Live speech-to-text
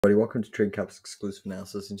Everybody, welcome to TradeCap's exclusive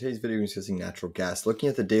analysis. In today's video, we're discussing natural gas. Looking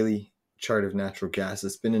at the daily chart of natural gas,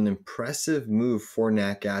 it's been an impressive move for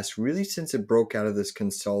nat gas really since it broke out of this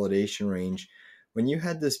consolidation range. When you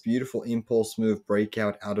had this beautiful impulse move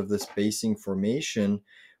breakout out of this basing formation,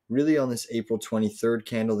 really on this April 23rd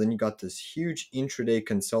candle, then you got this huge intraday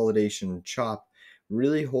consolidation chop,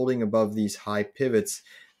 really holding above these high pivots.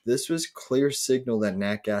 This was clear signal that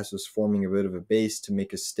nat gas was forming a bit of a base to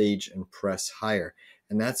make a stage and press higher.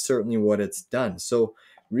 And that's certainly what it's done. So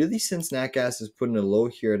really, since nat gas is putting a low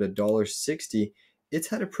here at $1.60, it's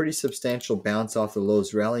had a pretty substantial bounce off the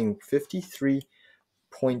lows, rallying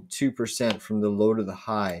 53.2% from the low to the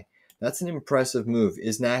high. That's an impressive move.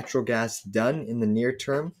 Is natural gas done in the near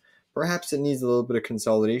term? Perhaps it needs a little bit of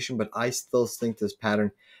consolidation, but I still think this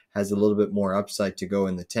pattern has a little bit more upside to go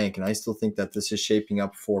in the tank. And I still think that this is shaping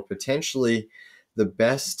up for potentially the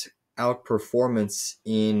best outperformance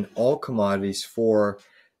in all commodities for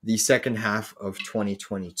the second half of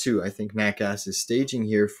 2022. I think nat gas is staging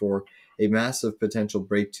here for a massive potential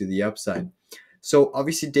break to the upside. So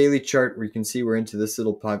obviously daily chart, where you can see we're into this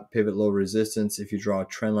little pivot low resistance. If you draw a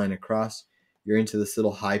trend line across, you're into this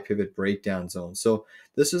little high pivot breakdown zone. So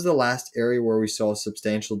this is the last area where we saw a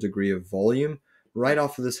substantial degree of volume right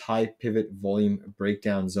off of this high pivot volume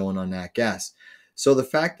breakdown zone on nat gas. So the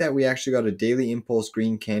fact that we actually got a daily impulse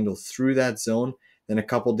green candle through that zone, then a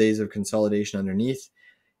couple days of consolidation underneath.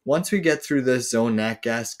 Once we get through this zone, nat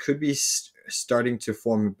gas could be starting to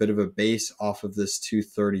form a bit of a base off of this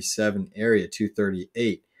 237 area,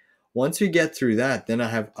 238. Once we get through that, then I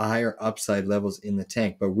have higher upside levels in the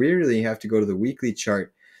tank. But we really have to go to the weekly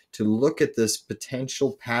chart to look at this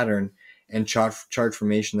potential pattern and chart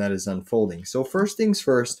formation that is unfolding. So first things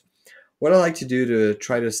first, what I like to do to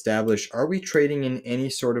try to establish, are we trading in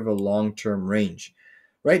any sort of a long-term range?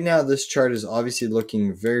 Right now, this chart is obviously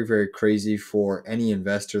looking very, very crazy for any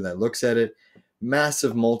investor that looks at it.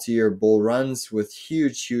 Massive multi-year bull runs with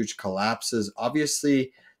huge, huge collapses.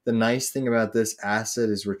 Obviously, the nice thing about this asset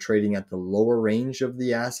is we're trading at the lower range of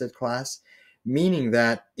the asset class, meaning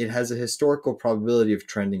that it has a historical probability of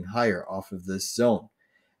trending higher off of this zone.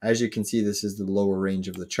 As you can see, this is the lower range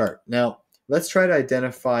of the chart. Now, let's try to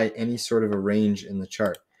identify any sort of a range in the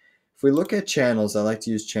chart. If we look at channels, I like to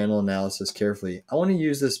use channel analysis carefully. I want to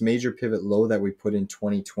use this major pivot low that we put in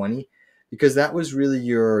 2020 because that was really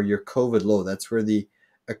your COVID low. That's where the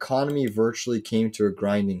economy virtually came to a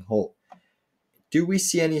grinding halt. Do we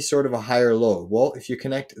see any sort of a higher low? Well, if you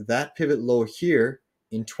connect that pivot low here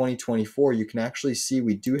in 2024, you can actually see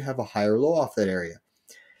we do have a higher low off that area.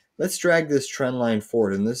 Let's drag this trend line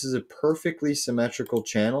forward, and this is a perfectly symmetrical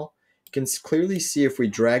channel. You can clearly see if we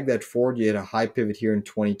drag that forward, you hit a high pivot here in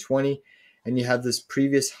 2020, and you have this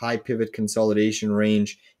previous high pivot consolidation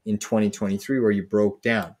range in 2023 where you broke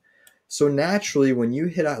down. So naturally, when you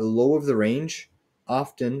hit a low of the range,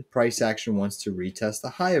 often price action wants to retest the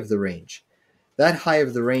high of the range. That high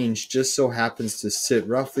of the range just so happens to sit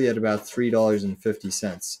roughly at about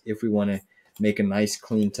 $3.50 if we want to make a nice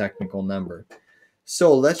clean technical number.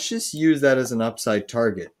 So let's just use that as an upside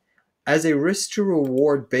target. As a risk to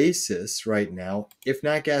reward basis right now, if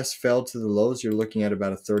nat gas fell to the lows, you're looking at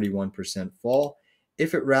about a 31% fall.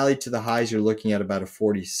 If it rallied to the highs, you're looking at about a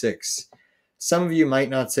 46. Some of you might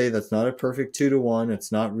not say that's not a perfect 2-to-1.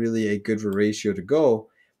 It's not really a good ratio to go,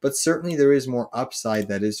 but certainly there is more upside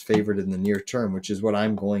that is favored in the near term, which is what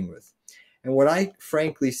I'm going with. And what I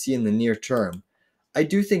frankly see in the near term, I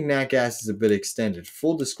do think nat gas is a bit extended.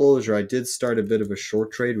 Full disclosure, I did start a bit of a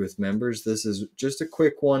short trade with members. This is just a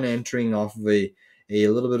quick one entering off of a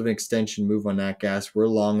little bit of an extension move on nat gas. We're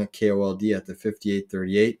long at KOLD at the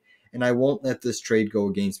 58.38, and I won't let this trade go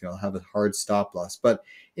against me. I'll have a hard stop loss. But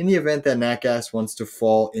in the event that nat gas wants to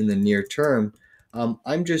fall in the near term,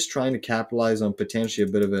 I'm just trying to capitalize on potentially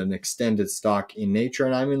a bit of an extended stock in nature,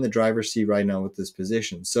 and I'm in the driver's seat right now with this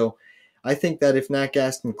position. So I think that if nat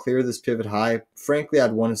gas can clear this pivot high, frankly,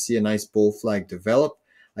 I'd want to see a nice bull flag develop.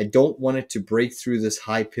 I don't want it to break through this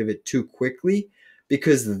high pivot too quickly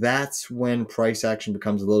because that's when price action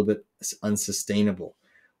becomes a little bit unsustainable.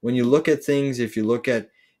 When you look at things, if you look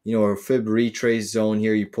at a fib retrace zone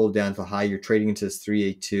here, you pull down to high, you're trading into this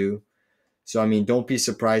 382. So, I mean, don't be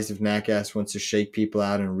surprised if nat gas wants to shake people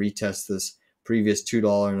out and retest this previous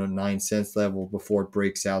 $2.09 level before it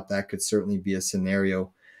breaks out. That could certainly be a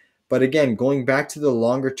scenario. But again, going back to the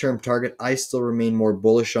longer term target, I still remain more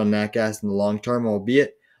bullish on nat gas in the long term,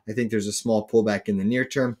 albeit I think there's a small pullback in the near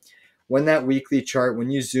term. When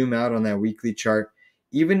you zoom out on that weekly chart,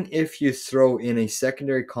 even if you throw in a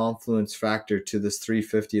secondary confluence factor to this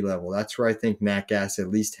 350 level, that's where I think nat gas at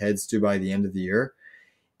least heads to by the end of the year.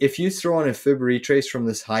 If you throw in a fib retrace from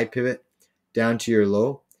this high pivot down to your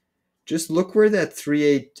low, just look where that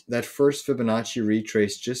 3.8, that first Fibonacci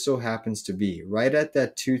retrace just so happens to be, right at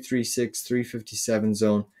that 236, 357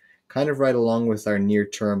 zone, kind of right along with our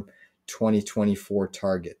near-term 2024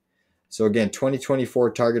 target. So again,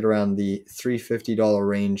 2024 target around the $350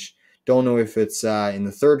 range. Don't know if it's in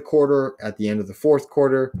the third quarter, at the end of the fourth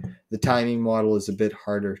quarter. The timing model is a bit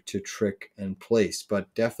harder to trick and place,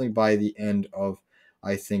 but definitely by the end of,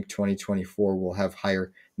 I think, 2024, we'll have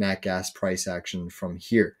higher nat gas price action from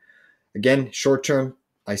here. Again, short term,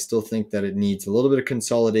 I still think that it needs a little bit of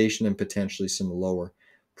consolidation and potentially some lower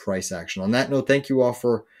price action. On that note, thank you all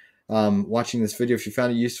for watching this video. If you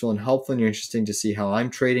found it useful and helpful and you're interested to see how I'm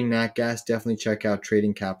trading nat gas, definitely check out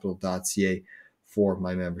tradingcapital.ca for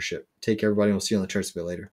my membership. Take care, everybody. We'll see you on the charts a bit later.